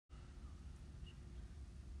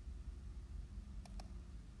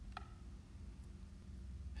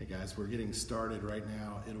Hey guys, we're getting started right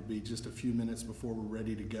now. It'll be just a few minutes before we're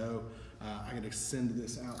ready to go. I'm going to send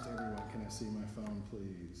this out to everyone. Can I see my phone,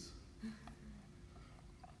 please?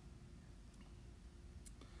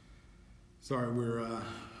 Sorry, we're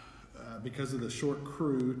because of the short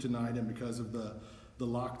crew tonight and because of the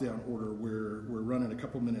lockdown order, we're running a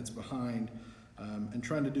couple minutes behind and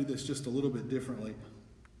trying to do this just a little bit differently.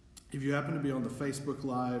 If you happen to be on the Facebook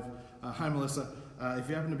Live, hi Melissa. If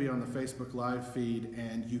you happen to be on the Facebook Live feed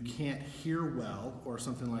and you can't hear well or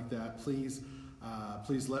something like that, please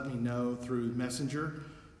let me know through Messenger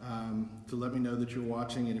to let me know that you're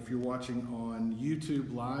watching. And if you're watching on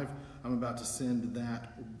YouTube Live, I'm about to send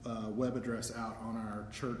that web address out on our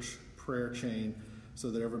church prayer chain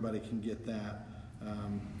so that everybody can get that.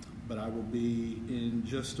 But I will be in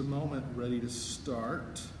just a moment ready to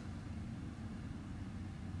start.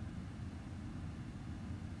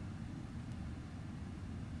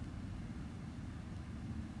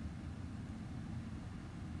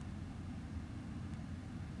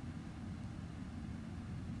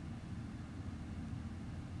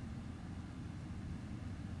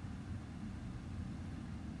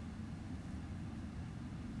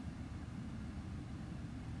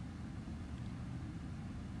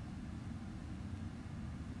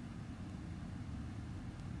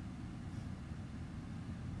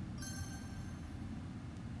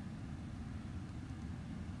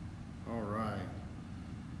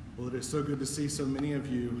 Well, it is so good to see so many of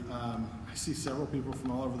you. I see several people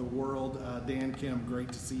from all over the world. Dan, Kim,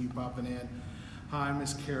 great to see you popping in. Hi,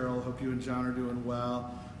 Miss Carol. Hope you and John are doing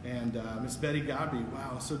well. And Miss Betty Godby,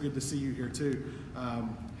 wow, so good to see you here too.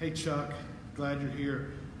 Hey, Chuck, glad you're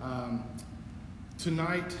here.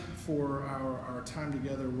 Tonight, for our time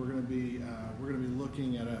together, we're going to be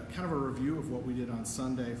looking at a kind of a review of what we did on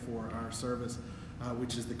Sunday for our service,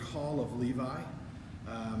 which is the Call of Levi.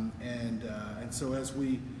 And so as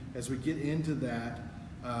we get into that,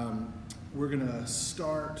 we're going to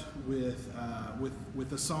start with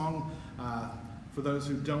a song. For those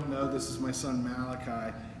who don't know, this is my son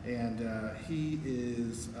Malachi, and he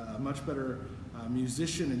is a much better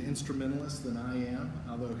musician and instrumentalist than I am,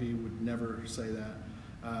 although he would never say that.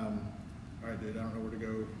 All right, dude, I don't know where to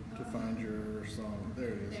go to find your song. There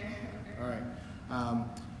it is. All right.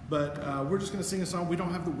 But we're just going to sing a song. We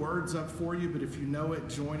don't have the words up for you, but if you know it,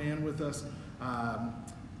 join in with us.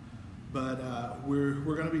 But we're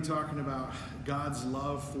going to be talking about God's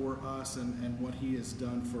love for us and what He has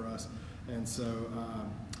done for us. And so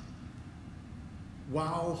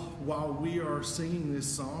while we are singing this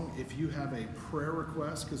song, if you have a prayer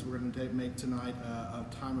request, because we're going to make tonight a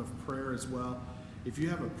time of prayer as well. If you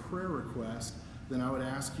have a prayer request, then I would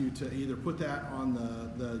ask you to either put that on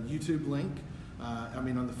the YouTube link,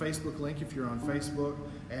 on the Facebook link if you're on Facebook,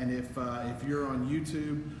 and if you're on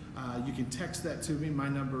YouTube, you can text that to me. My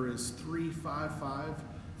number is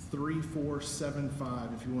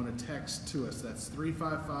 355-3475. If you want to text to us, that's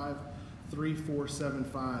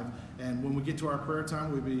 355-3475. And when we get to our prayer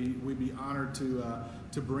time, we'd be honored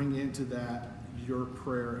to bring into that your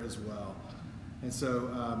prayer as well. And so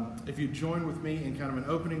if you join with me in kind of an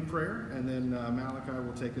opening prayer, and then Malachi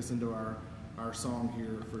will take us into our song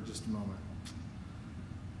here for just a moment.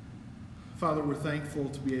 Father, we're thankful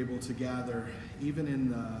to be able to gather even in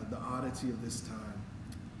the oddity of this time.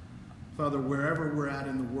 Father, wherever we're at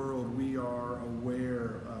in the world, we are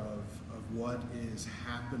aware of what is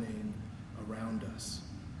happening around us.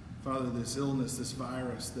 Father, this illness, this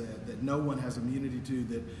virus that no one has immunity to,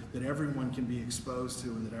 that everyone can be exposed to,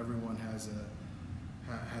 and that everyone has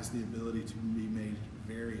the ability to be made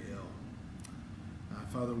very ill.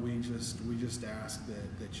 Father, we just ask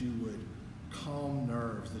that you would calm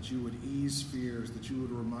nerves, that you would ease fears, that you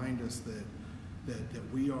would remind us that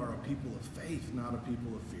we are a people of faith, not a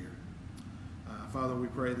people of fear. Father, we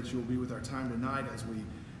pray that you will be with our time tonight as we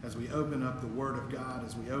open up the Word of God,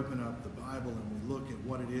 as we open up the Bible and we look at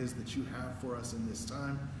what it is that you have for us in this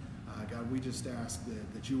time. God, we just ask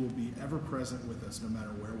that you will be ever present with us no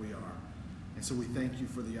matter where we are. And so we thank you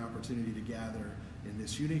for the opportunity to gather in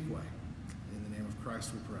this unique way. In the name of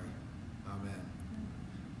Christ we pray. Amen.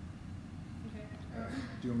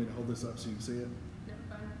 Do you want me to hold this up so you can see it? No,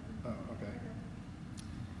 fine. Oh, okay.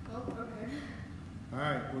 Oh, okay. All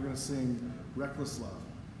right, we're going to sing Reckless Love.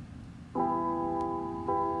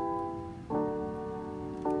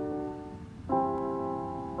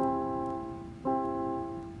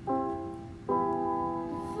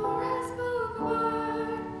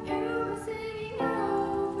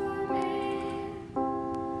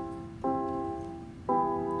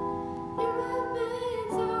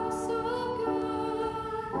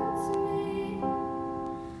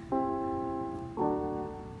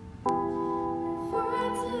 For I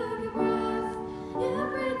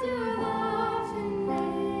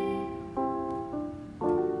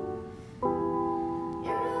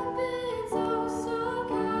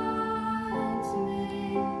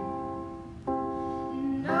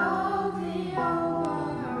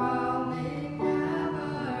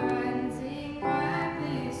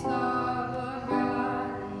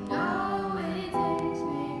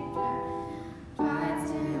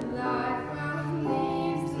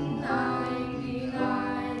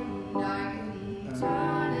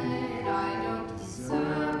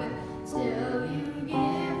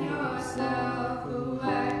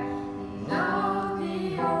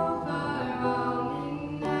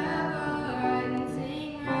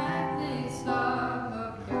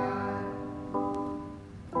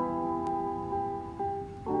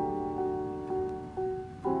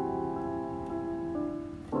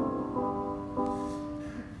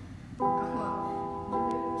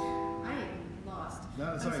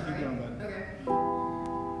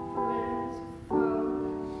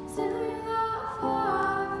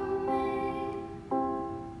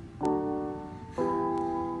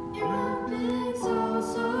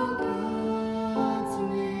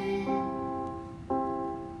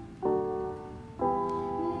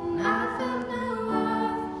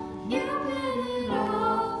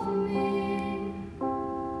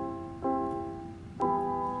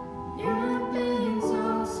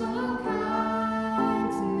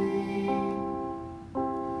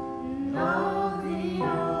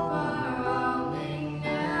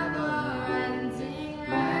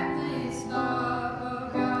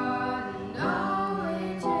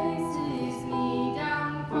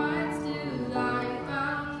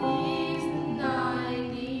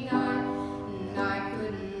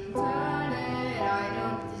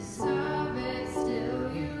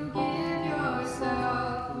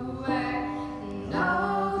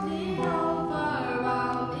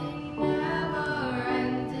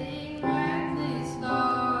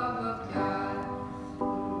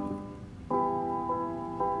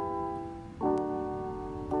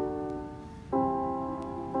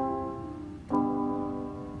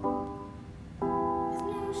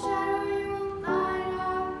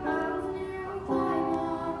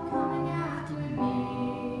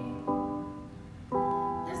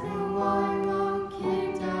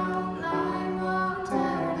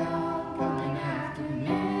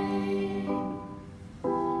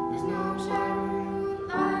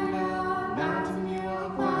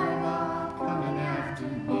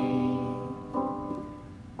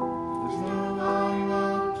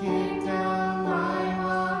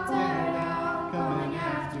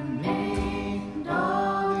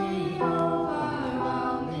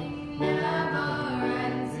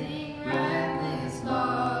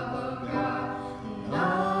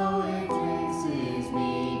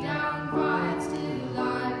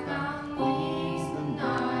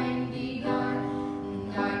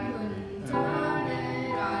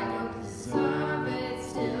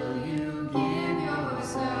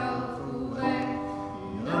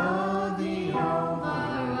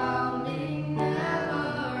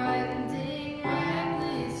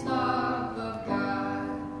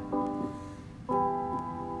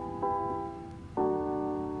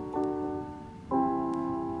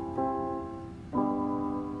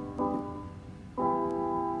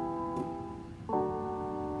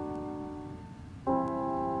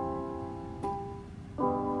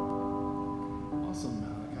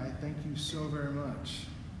so very much.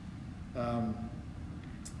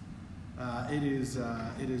 It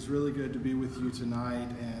is really good to be with you tonight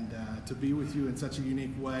and to be with you in such a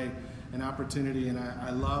unique way, an opportunity. And I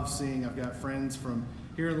love seeing, I've got friends from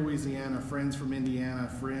here in Louisiana, friends from Indiana,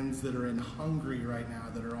 friends that are in Hungary right now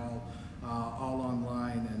that are all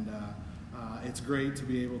online. And it's great to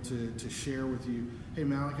be able to share with you. Hey,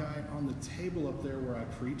 Malachi, on the table up there where I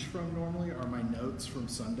preach from normally are my notes from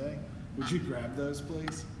Sunday. Would you grab those,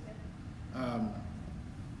 please?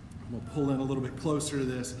 We'll pull in a little bit closer to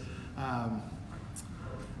this.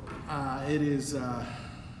 It is a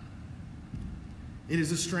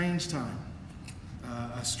strange time,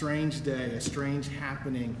 a strange day, a strange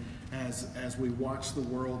happening as we watch the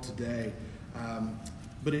world today.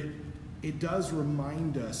 But it does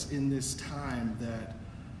remind us in this time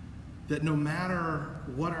that no matter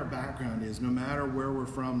what our background is, no matter where we're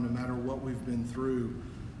from, no matter what we've been through,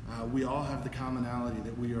 we all have the commonality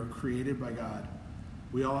that we are created by God.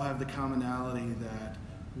 We all have the commonality that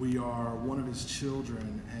we are one of his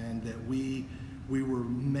children and that we were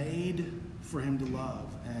made for him to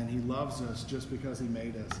love, and he loves us just because he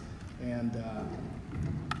made us. And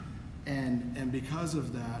because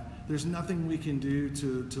of that, there's nothing we can do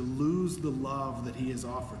to lose the love that he has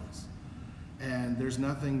offered us. And there's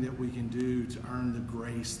nothing that we can do to earn the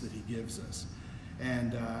grace that he gives us.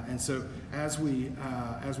 And so as we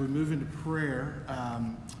move into prayer,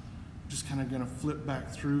 just kind of going to flip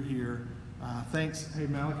back through here. Thanks. Hey,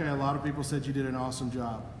 Malachi, a lot of people said you did an awesome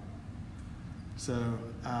job. So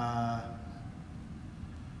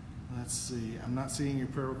let's see. I'm not seeing your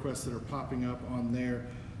prayer requests that are popping up on there.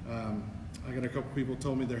 I got a couple people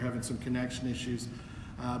told me they're having some connection issues.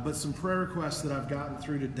 But some prayer requests that I've gotten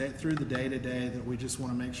through the day today that we just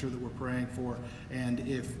want to make sure that we're praying for. And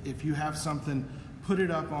if you have something, put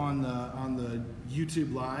it up on the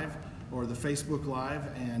YouTube Live or the Facebook Live,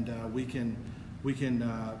 and we can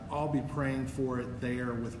all be praying for it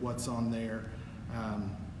there with what's on there.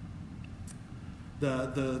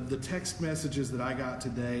 The text messages that I got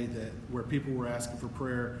today where people were asking for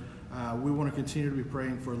prayer, we want to continue to be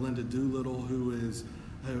praying for Linda Doolittle, who is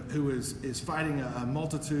fighting a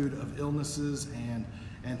multitude of illnesses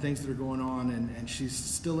and things that are going on, and she's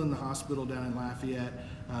still in the hospital down in Lafayette.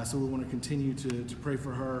 So we want to continue to pray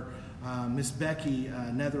for her. Miss Becky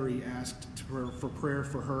Nethery asked for prayer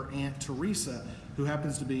for her Aunt Teresa, who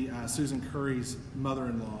happens to be Susan Curry's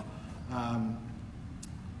mother-in-law.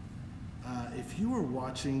 If you are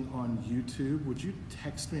watching on YouTube, would you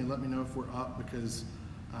text me and let me know if we're up, because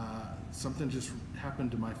something just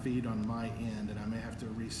happened to my feed on my end and I may have to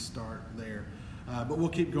restart there. But we'll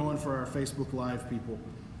keep going for our Facebook Live people.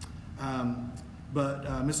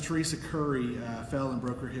 But Miss Teresa Curry fell and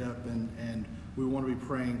broke her hip, and we want to be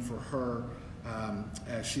praying for her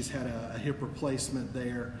as she's had a hip replacement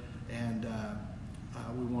there, and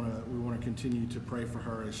we want to continue to pray for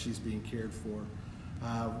her as she's being cared for.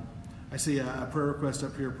 I see a prayer request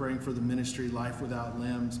up here praying for the ministry Life Without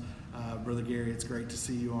Limbs. Brother Gary, it's great to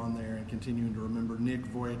see you on there and continuing to remember Nick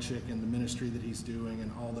Voyachik and the ministry that he's doing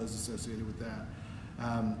and all those associated with that.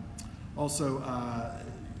 Also,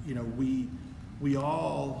 we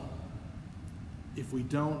all, if we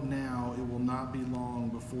don't now, it will not be long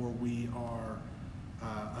before we are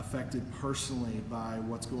affected personally by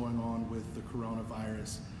what's going on with the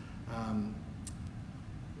coronavirus.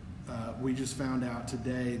 We just found out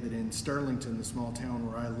today that in Sterlington, the small town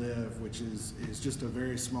where I live, which is just a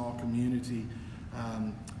very small community,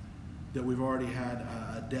 that we've already had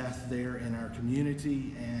a death there in our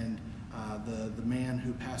community, and the man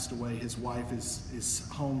who passed away, his wife is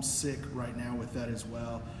home sick right now with that as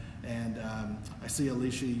well. And I see,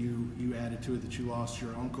 Alicia, you added to it that you lost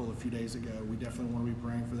your uncle a few days ago. We definitely want to be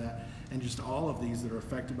praying for that, and just all of these that are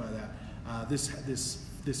affected by that.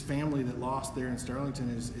 This family that lost there in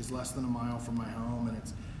Sterlington is less than a mile from my home, and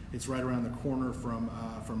it's right around the corner from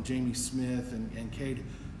Jamie Smith and Kate,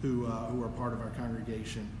 who are part of our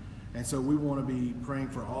congregation. And so we want to be praying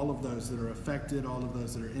for all of those that are affected, all of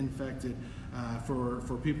those that are infected,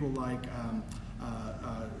 for people like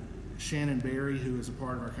Shannon Berry, who is a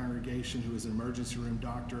part of our congregation, who is an emergency room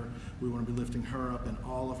doctor. We want to be lifting her up and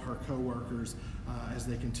all of her coworkers as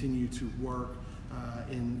they continue to work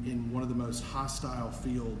in one of the most hostile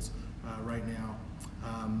fields right now.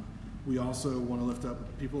 We also want to lift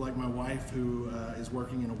up people like my wife, who is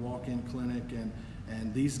working in a walk-in clinic,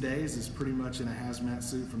 and these days is pretty much in a hazmat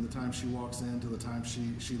suit from the time she walks in to the time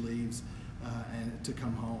she leaves and to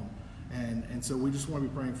come home. And so we just want to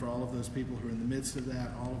be praying for all of those people who are in the midst of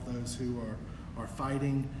that, all of those who are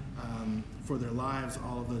fighting for their lives,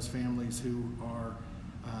 all of those families who are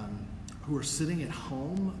sitting at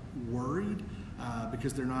home worried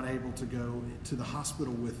because they're not able to go to the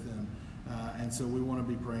hospital with them. And so we want to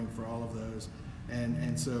be praying for all of those.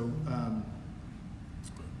 And so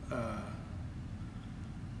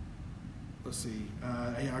let's see.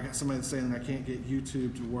 I got somebody that's saying that I can't get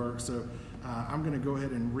YouTube to work, so I'm going to go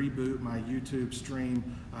ahead and reboot my YouTube stream.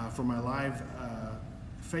 For my live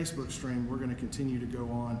Facebook stream, we're going to continue to go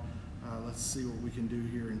on. Let's see what we can do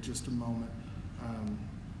here in just a moment.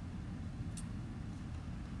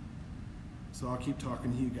 So I'll keep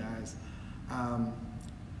talking to you guys.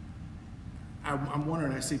 I'm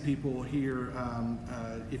wondering, I see people here,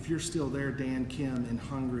 if you're still there, Dan, Kim, in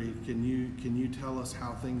Hungary, can you tell us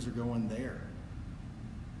how things are going there?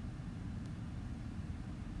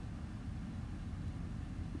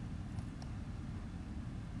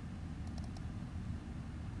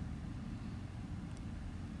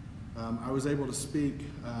 I was able to speak.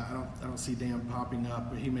 I don't see Dan popping up,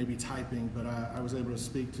 but he may be typing. But I was able to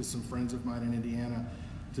speak to some friends of mine in Indiana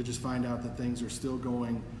to just find out that things are still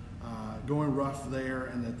going rough there,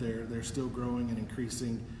 and that they're still growing and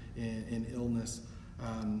increasing in illness.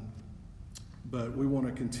 But we want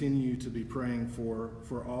to continue to be praying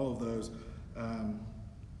for all of those.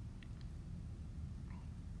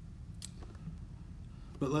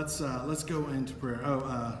 But let's go into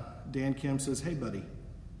prayer. Dan Kim says, "Hey, buddy."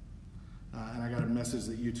 And I got a message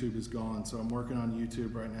that YouTube is gone, so I'm working on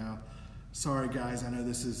YouTube right now. Sorry, guys, I know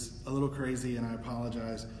this is a little crazy, and I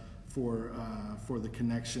apologize for the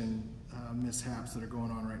connection mishaps that are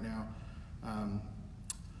going on right now.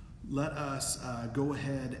 Let us go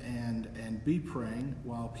ahead and be praying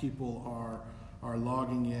while people are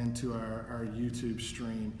logging into our YouTube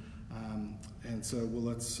stream. And so,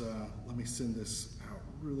 well, let me send this out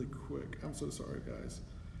really quick. I'm so sorry, guys.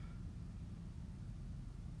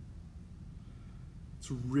 It's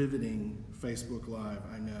riveting Facebook Live,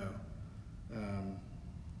 I know.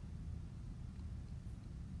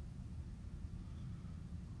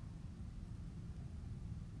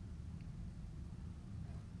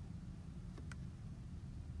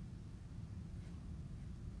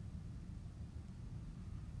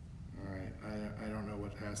 All right, I don't know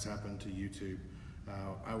what has happened to YouTube.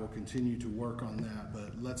 I will continue to work on that,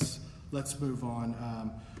 but let's move on.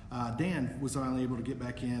 Dan was finally able to get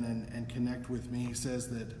back in and connect with me. He says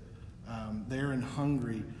that they're in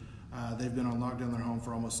Hungary. They've been on lockdown in their home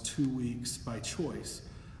for almost 2 weeks by choice.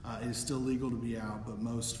 It is still legal to be out, but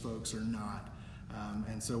most folks are not.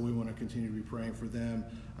 And so we want to continue to be praying for them.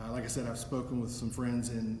 Like I said, I've spoken with some friends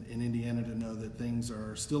in Indiana to know that things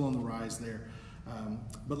are still on the rise there.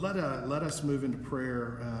 But let us move into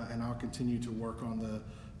prayer, and I'll continue to work on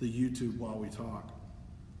the YouTube while we talk.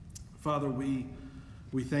 Father, we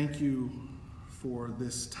thank you for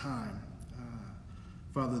this time.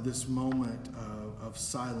 Father, this moment of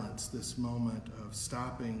silence, this moment of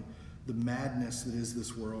stopping the madness that is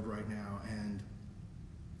this world right now,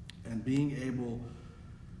 and being able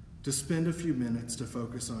to spend a few minutes to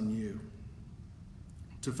focus on you,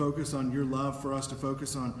 to focus on your love for us, to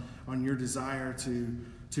focus on your desire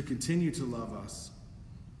to continue to love us.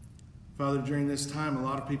 Father, during this time, a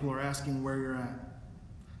lot of people are asking where you're at.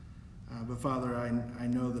 But Father, I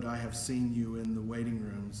know that I have seen you in the waiting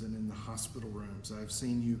rooms and in the hospital rooms. I've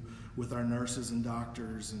seen you with our nurses and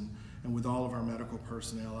doctors and with all of our medical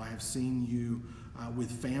personnel. I have seen you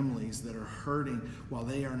with families that are hurting while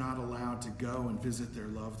they are not allowed to go and visit their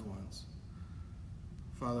loved ones.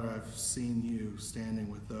 Father, I've seen you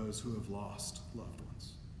standing with those who have lost loved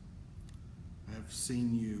ones. I have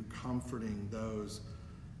seen you comforting those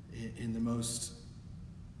in the most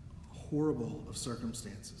horrible of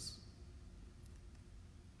circumstances.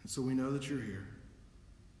 And so we know that you're here.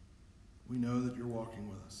 We know that you're walking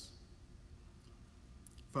with us.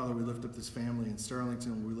 Father, we lift up this family in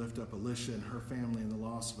Sterlington. We lift up Alicia and her family and the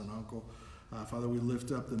loss of an uncle. Father, we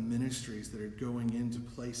lift up the ministries that are going into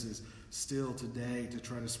places still today to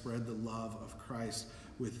try to spread the love of Christ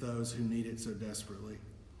with those who need it so desperately.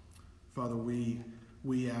 Father, we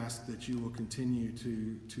ask that you will continue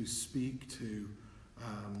to speak to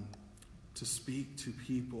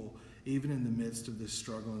people even in the midst of this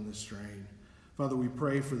struggle and this strain. Father, we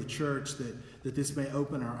pray for the church that this may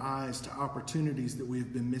open our eyes to opportunities that we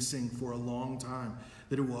have been missing for a long time,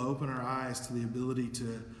 that it will open our eyes to the ability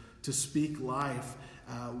to speak life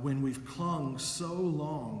when we've clung so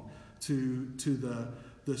long to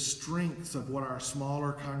the strengths of what our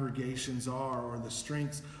smaller congregations are, or the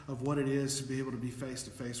strengths of what it is to be able to be face to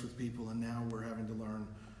face with people, and now we're having to learn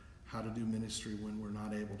how to do ministry when we're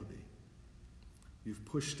not able to be. You've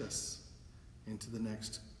pushed us into the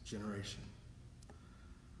next generation.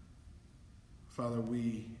 Father,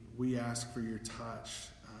 we ask for your touch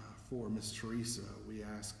for Miss Teresa. We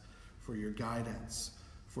ask for your guidance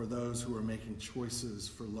for those who are making choices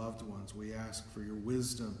for loved ones. We ask for your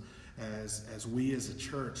wisdom as we as a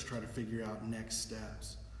church try to figure out next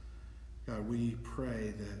steps. God, we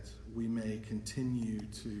pray that we may continue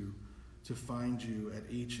to find you at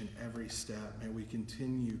each and every step. May we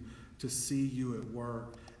continue to see you at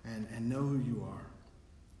work and know who you are.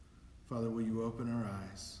 Father, will you open our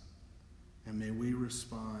eyes, and may we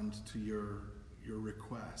respond to your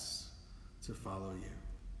requests to follow you.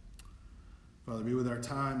 Father, be with our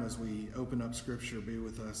time as we open up Scripture. Be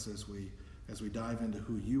with us as we dive into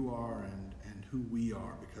who you are and who we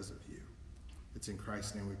are because of you. It's in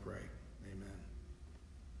Christ's name we pray. Amen.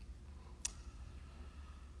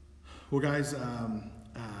 Well, guys,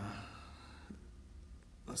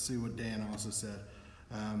 let's see what Dan also said.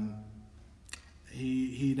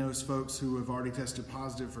 He knows folks who have already tested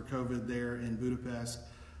positive for COVID there in Budapest,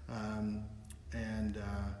 and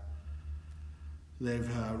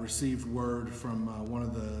they've received word from one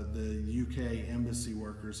of the UK embassy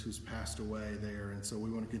workers who's passed away there, and so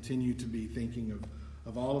we want to continue to be thinking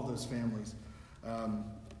of all of those families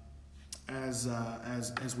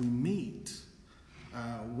as we meet.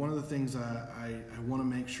 One of the things I want to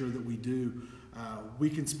make sure that we do, we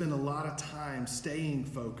can spend a lot of time staying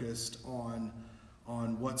focused on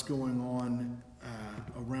what's going on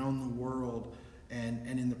around the world, and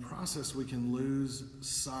in the process we can lose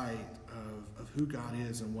sight of who God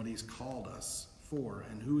is and what he's called us for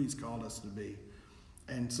and who he's called us to be.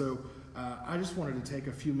 And so I just wanted to take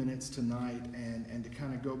a few minutes tonight and to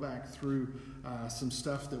kind of go back through some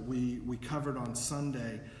stuff that we covered on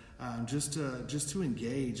Sunday, just to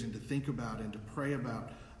engage and to think about and to pray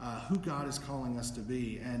about who God is calling us to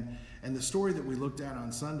be. And the story that we looked at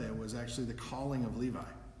on Sunday was actually the calling of Levi.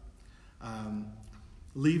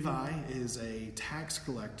 Levi is a tax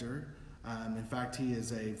collector. In fact, he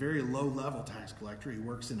is a very low-level tax collector. He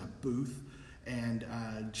works in a booth. And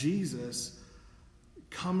Jesus,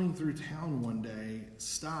 coming through town one day,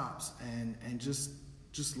 stops and just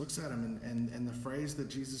looks at him. And the phrase that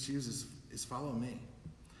Jesus uses is "follow me."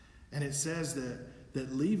 And it says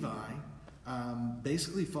that Levi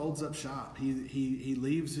basically folds up shop. He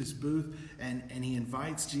leaves his booth and he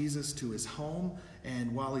invites Jesus to his home.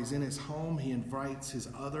 And while he's in his home, he invites his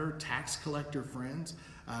other tax collector friends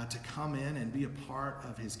to come in and be a part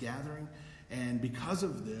of his gathering. And because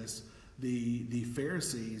of this, the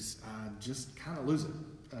Pharisees just kind of lose it.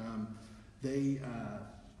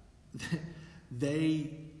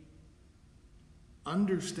 They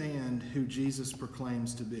understand who Jesus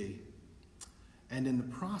proclaims to be. And in the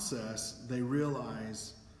process, they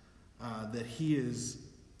realize that he is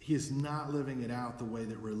not living it out the way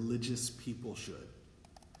that religious people should.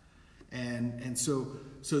 And so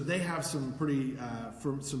they have some pretty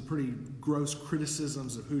gross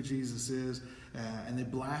criticisms of who Jesus is, and they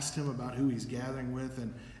blast him about who he's gathering with,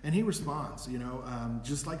 and he responds,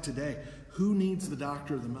 just like today, who needs the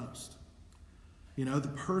doctor the most?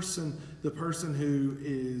 The person who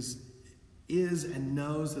is and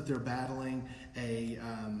knows that they're battling a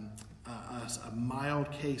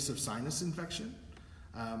mild case of sinus infection,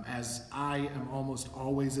 as I am almost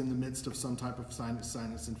always in the midst of some type of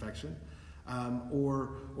sinus infection,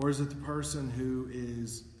 or is it the person who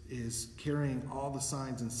is carrying all the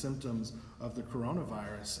signs and symptoms of the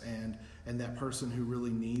coronavirus, and that person who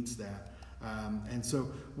really needs that? And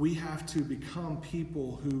so we have to become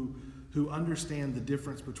people who understand the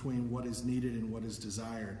difference between what is needed and what is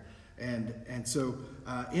desired. And so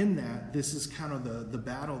in that, this is kind of the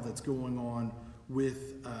battle that's going on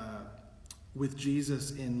with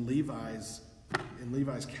Jesus in Levi's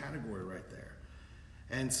category right there.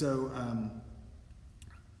 And so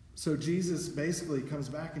Jesus basically comes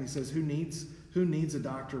back and he says, who needs a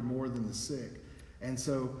doctor more than the sick? And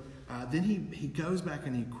so then he goes back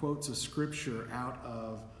and he quotes a scripture out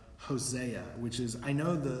of Hosea, which is, I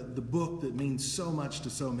know, the book that means so much to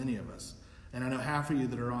so many of us. And I know half of you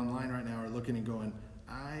that are online right now are looking and going,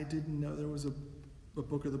 I didn't know there was a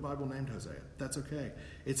book of the Bible named Hosea. That's okay.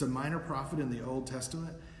 It's a minor prophet in the Old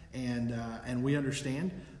Testament, and we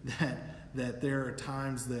understand that there are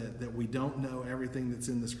times that we don't know everything that's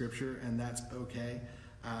in the Scripture, and that's okay.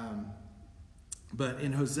 But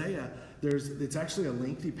in Hosea, it's actually a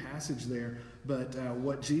lengthy passage there, but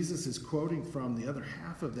what Jesus is quoting from, the other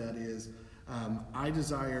half of that is, I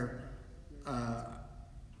desire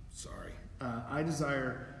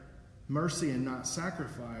mercy and not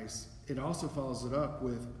sacrifice. It also follows it up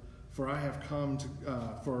with, for I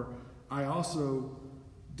also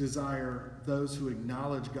desire those who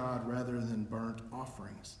acknowledge God rather than burnt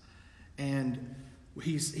offerings. And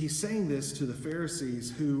he's saying this to the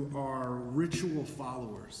Pharisees, who are ritual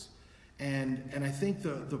followers. And I think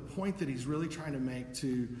the point that he's really trying to make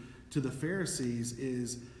to the Pharisees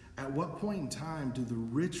is, at what point in time do the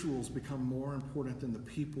rituals become more important than the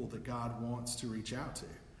people that God wants to reach out to?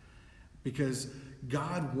 Because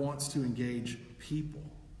God wants to engage people.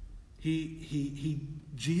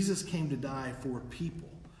 Jesus came to die for people,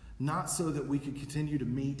 not so that we could continue to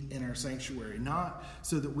meet in our sanctuary, not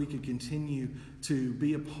so that we could continue to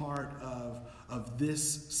be a part of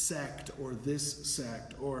this sect or this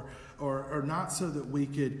sect, or not so that we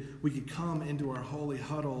could come into our holy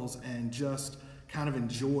huddles and just kind of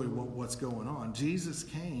enjoy what's going on. Jesus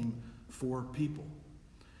came for people.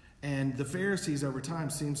 And the Pharisees over time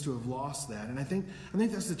seems to have lost that. And I think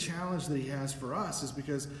that's the challenge that he has for us, is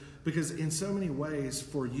because in so many ways,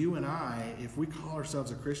 for you and I, if we call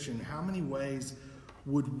ourselves a Christian, how many ways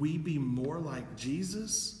would we be more like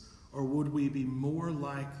Jesus, or would we be more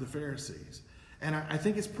like the Pharisees? And I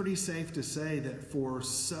think it's pretty safe to say that for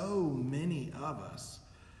so many of us,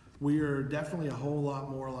 we are definitely a whole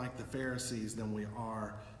lot more like the Pharisees than we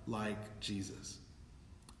are like Jesus.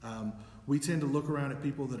 We tend to look around at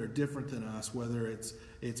people that are different than us, whether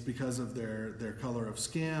it's because of their color of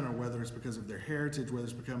skin, or whether it's because of their heritage, whether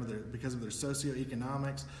it's because of their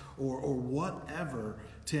socioeconomics, or whatever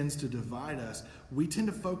tends to divide us. We tend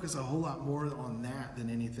to focus a whole lot more on that than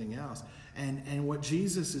anything else. And what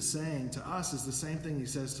Jesus is saying to us is the same thing he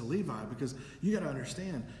says to Levi, because you got to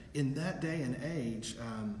understand, in that day and age,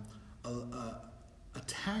 a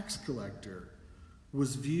tax collector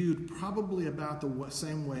was viewed probably about the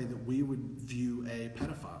same way that we would view a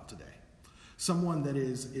pedophile today. Someone that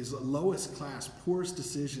is lowest class, poorest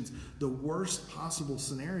decisions, the worst possible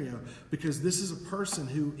scenario, because this is a person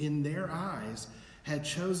who, in their eyes, had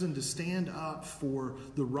chosen to stand up for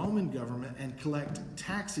the Roman government and collect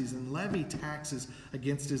taxes and levy taxes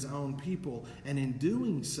against his own people. And in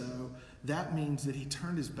doing so, that means that he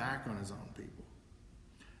turned his back on his own people.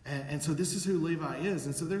 And so this is who Levi is.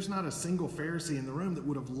 And so there's not a single Pharisee in the room that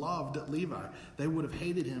would have loved Levi. They would have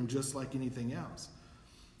hated him just like anything else.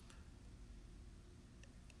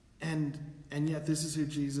 And yet this is who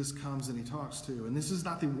Jesus comes and he talks to. And this is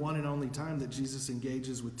not the one and only time that Jesus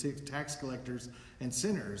engages with tax collectors and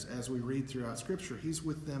sinners as we read throughout Scripture. He's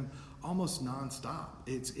with them almost nonstop.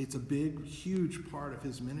 It's a big, huge part of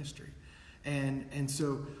his ministry. And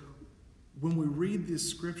so when we read this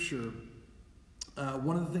Scripture,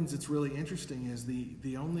 one of the things that's really interesting is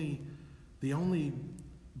the only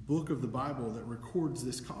book of the Bible that records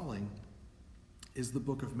this calling is the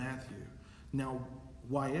book of Matthew. Now,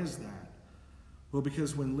 why is that? Well,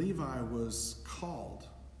 because when Levi was called,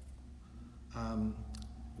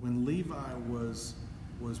 when Levi was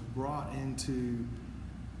brought into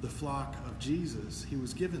the flock of Jesus, he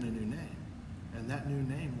was given a new name, and that new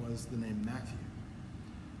name was the name Matthew.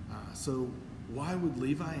 So why would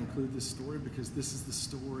Levi include this story? Because this is the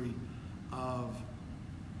story of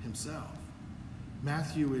himself.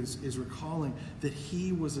 Matthew is recalling that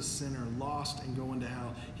he was a sinner, lost and going to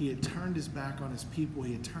hell. He had turned his back on his people.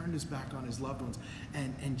 He had turned his back on his loved ones.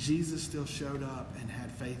 And Jesus still showed up and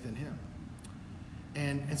had faith in him.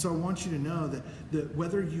 And so I want you to know that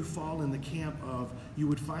whether you fall in the camp of, you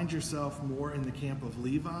would find yourself more in the camp of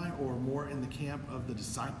Levi or more in the camp of the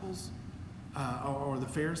disciples, or the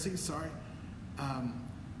Pharisees,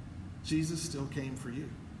 Jesus still came for you.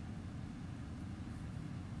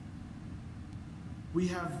 We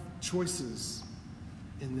have choices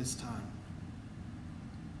in this time.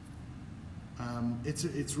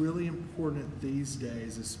 It's really important these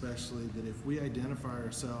days, especially, that if we identify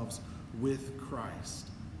ourselves with Christ,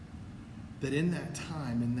 that in that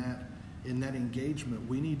time, in that engagement,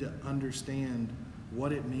 we need to understand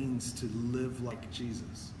what it means to live like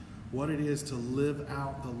Jesus, what it is to live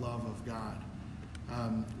out the love of God.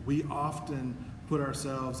 We often put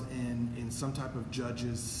ourselves in some type of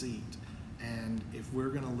judge's seat. And if we're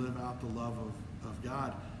going to live out the love of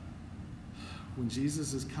God, when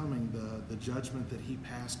Jesus is coming, the judgment that he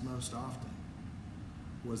passed most often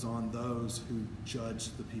was on those who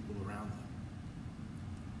judged the people around them.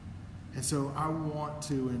 And so I want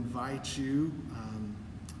to invite you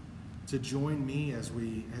to join me as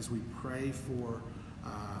we pray for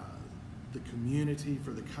the community,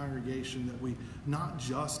 for the congregation, that we not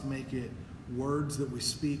just make it words that we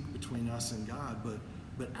speak between us and God, but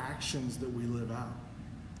actions that we live out,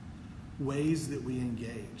 ways that we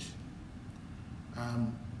engage.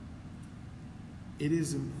 It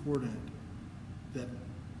is important that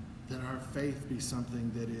our faith be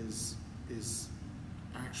something that is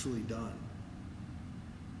actually done.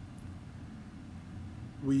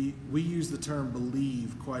 We use the term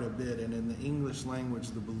believe quite a bit, and in the English language,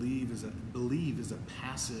 the believe is a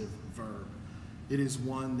passive verb. It is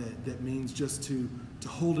one that means just to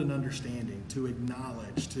hold an understanding, to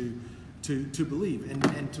acknowledge, to believe.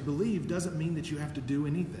 And to believe doesn't mean that you have to do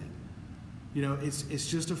anything. You know, it's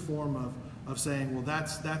just a form of saying, well,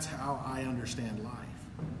 that's how I understand life.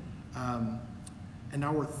 And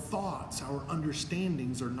our thoughts, our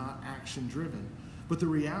understandings are not action driven. But the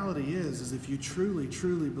reality is if you truly,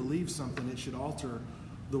 truly believe something, it should alter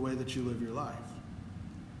the way that you live your life.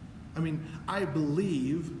 I mean, I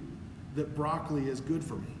believe that broccoli is good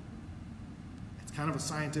for me. It's kind of a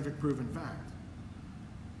scientific proven fact.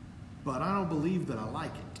 But I don't believe that I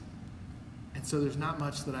like it. And so there's not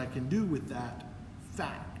much that I can do with that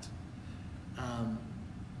fact.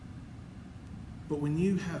 But when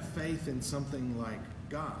you have faith in something like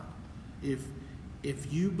God, if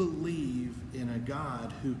you believe in a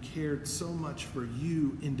God who cared so much for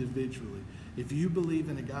you individually, if you believe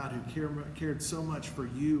in a God who cared so much for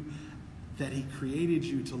you that he created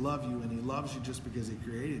you to love you and he loves you just because he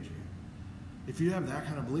created you, if you have that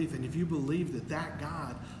kind of belief, and if you believe that that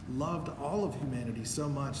God loved all of humanity so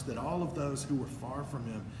much that all of those who were far from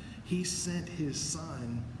him, he sent his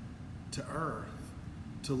son to earth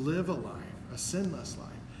to live a life, a sinless life,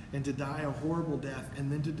 and to die a horrible death,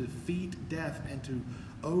 and then to defeat death and to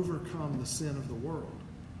overcome the sin of the world.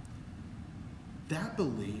 That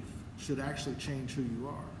belief should actually change who you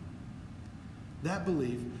are. That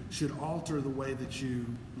belief should alter the way that you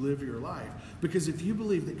live your life. Because if you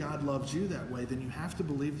believe that God loves you that way, then you have to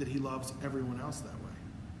believe that he loves everyone else that way.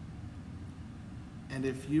 And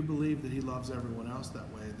if you believe that he loves everyone else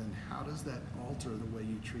that way, then how does that alter the way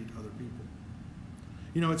you treat other people?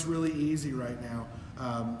 You know, it's really easy right now.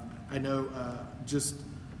 I know just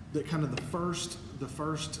that kind of the first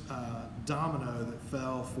domino that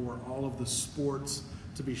fell for all of the sports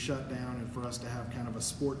to be shut down and for us to have kind of a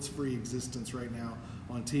sports-free existence right now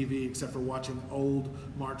on TV, except for watching old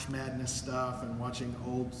March Madness stuff and watching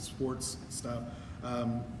old sports stuff,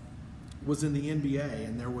 was in the NBA,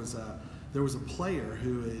 and there was a player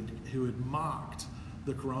who had mocked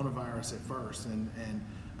the coronavirus at first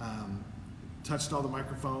and touched all the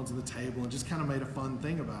microphones and the table and just kind of made a fun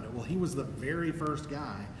thing about it. Well, he was the very first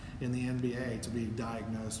guy in the NBA to be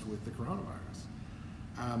diagnosed with the coronavirus.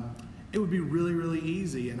 It would be really, really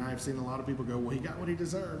easy, and I've seen a lot of people go, well, he got what he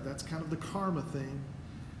deserved. That's kind of the karma thing,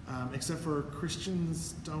 except for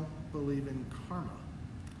Christians don't believe in karma.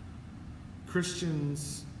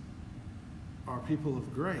 Christians are people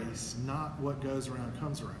of grace, not what goes around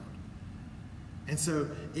comes around. And so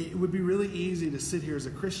it would be really easy to sit here as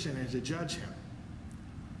a Christian and to judge him,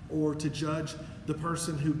 or to judge the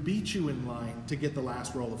person who beat you in line to get the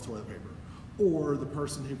last roll of toilet paper, or the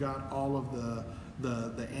person who got all of the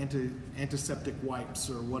antiseptic wipes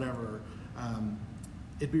or whatever.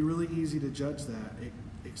 It'd be really easy to judge that,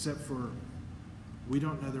 except for we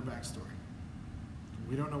don't know their backstory.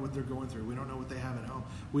 We don't know what they're going through. We don't know what they have at home.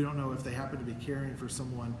 We don't know if they happen to be caring for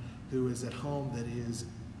someone who is at home that is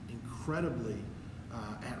incredibly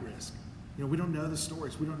at risk. You know, we don't know the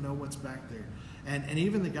stories. We don't know what's back there. And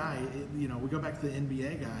even the guy, you know, we go back to the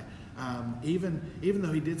NBA guy, even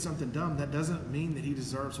though he did something dumb, that doesn't mean that he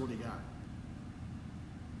deserves what he got.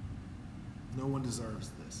 No one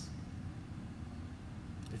deserves this.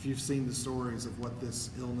 If you've seen the stories of what this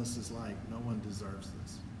illness is like, no one deserves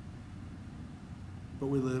this. But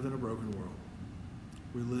we live in a broken world.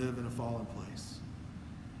 We live in a fallen place.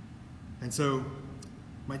 And so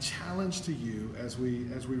my challenge to you as we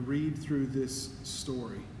read through this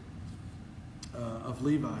story of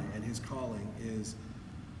Levi and his calling is,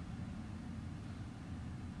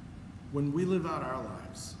 when we live out our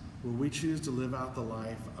lives, will we choose to live out the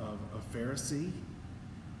life of a Pharisee,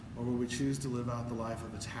 or will we choose to live out the life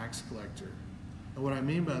of a tax collector? And what I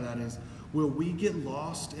mean by that is, will we get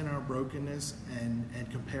lost in our brokenness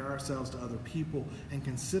and compare ourselves to other people and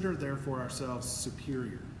consider therefore ourselves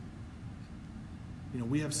superior? You know,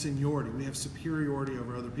 we have seniority, we have superiority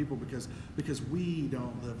over other people because we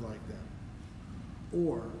don't live like them.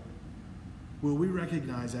 Or will we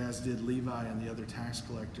recognize, as did Levi and the other tax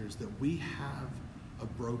collectors, that we have a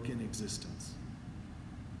broken existence?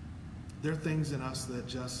 There are things in us that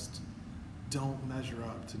just don't measure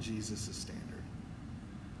up to Jesus' standard.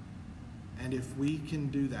 And if we can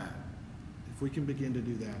do that, if we can begin to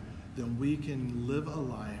do that, then we can live a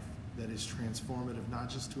life that is transformative, not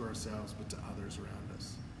just to ourselves, but to others around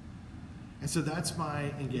us. And so that's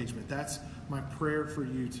my engagement. That's my prayer for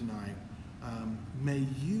you tonight. May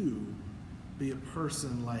you be a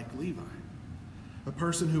person like Levi, a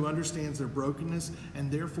person who understands their brokenness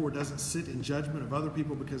and therefore doesn't sit in judgment of other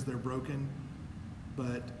people because they're broken,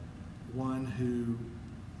 but one who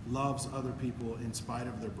loves other people in spite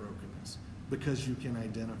of their brokenness, because you can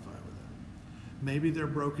identify with them. Maybe their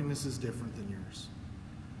brokenness is different than yours.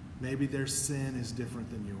 Maybe their sin is different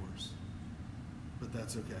than yours. But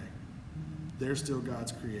that's okay. They're still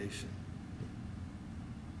God's creation.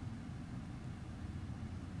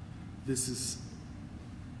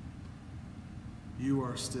 You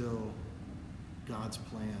are still God's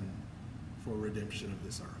plan for redemption of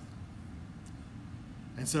this earth.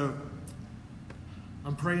 And so,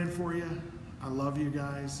 I'm praying for you. I love you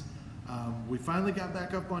guys. We finally got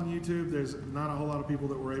back up on YouTube. There's not a whole lot of people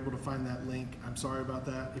that were able to find that link. I'm sorry about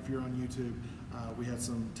that. If you're on YouTube, we had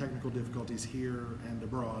some technical difficulties here and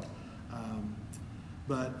abroad.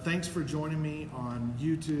 But thanks for joining me on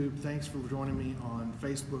YouTube. Thanks for joining me on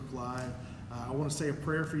Facebook Live. I want to say a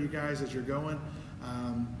prayer for you guys as you're going.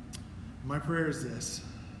 My prayer is this.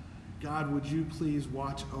 God, would you please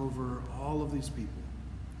watch over all of these people?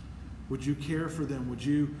 Would you care for them? Would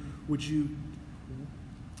you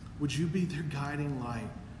be their guiding light?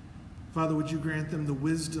 Father, would you grant them the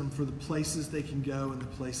wisdom for the places they can go and the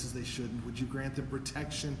places they shouldn't? Would you grant them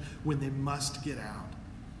protection when they must get out?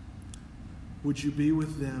 Would you be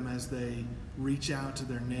with them as they reach out to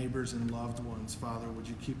their neighbors and loved ones? Father, would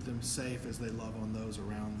you keep them safe as they love on those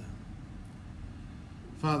around them?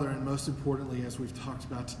 Father, and most importantly, as we've talked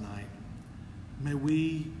about tonight, may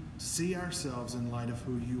we see ourselves in light of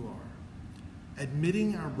who you are,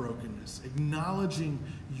 admitting our brokenness, acknowledging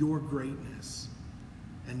your greatness,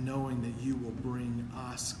 and knowing that you will bring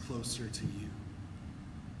us closer to you.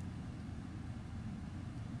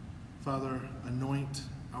 Father, anoint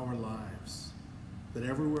our lives, that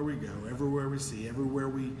everywhere we go, everywhere we see, everywhere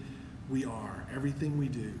we are, everything we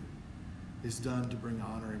do is done to bring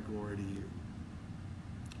honor and glory to you.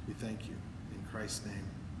 We thank you. In Christ's name,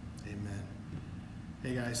 amen.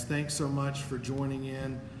 Hey guys, thanks so much for joining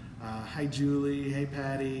in. Hi Julie, hey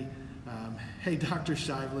Patty, hey Dr.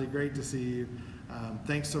 Shively, great to see you.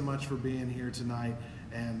 Thanks so much for being here tonight,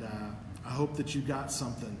 and I hope that you got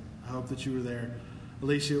something. I hope that you were there.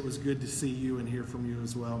 Alicia, it was good to see you and hear from you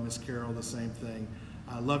as well. Miss Carol, the same thing.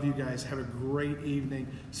 I love you guys. Have a great evening.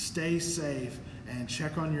 Stay safe and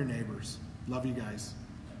check on your neighbors. Love you guys.